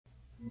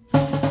Way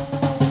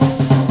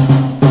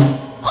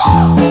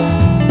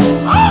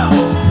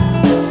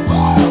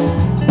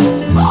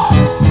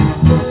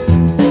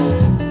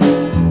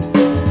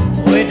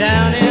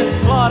down in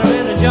Florida,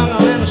 in the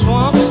jungle, in the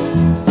swamps,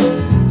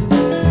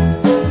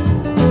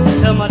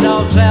 till my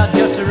dogs out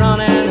just to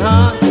run and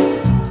hunt.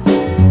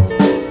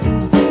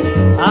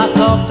 I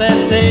thought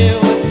that they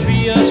would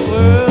treat us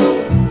well,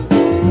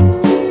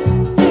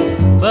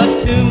 but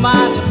to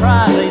my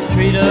surprise they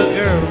treat a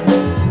girl.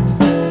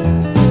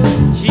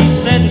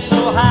 She's sitting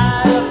so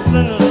high up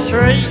in the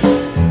tree,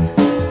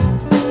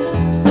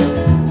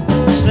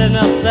 sitting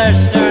up there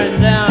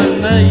staring down at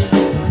me.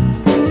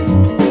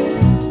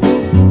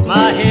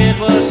 My head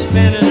was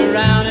spinning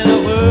around in a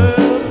whirl,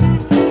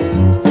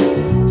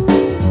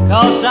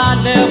 'cause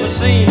I'd never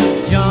seen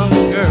a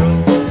jungle girl.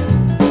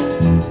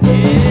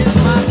 Yeah,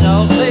 my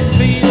dogs, they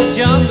treat a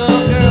jungle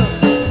girl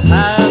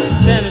high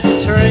up in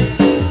a tree.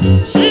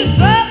 She's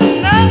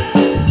sitting up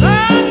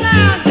there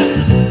now,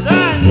 just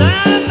staring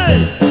down at me.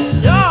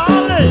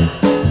 Golly,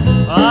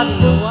 I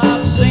know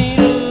I've seen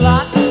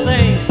lots of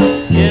things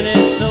in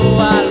this so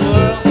wide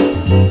world,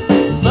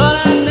 but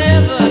I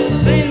never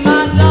seen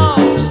my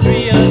dogs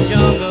treat a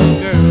jungle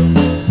girl.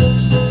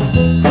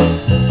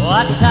 Oh,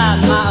 I tied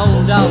my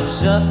old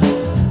dogs up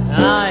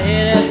and I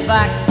headed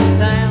back to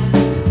town.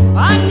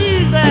 I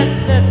knew that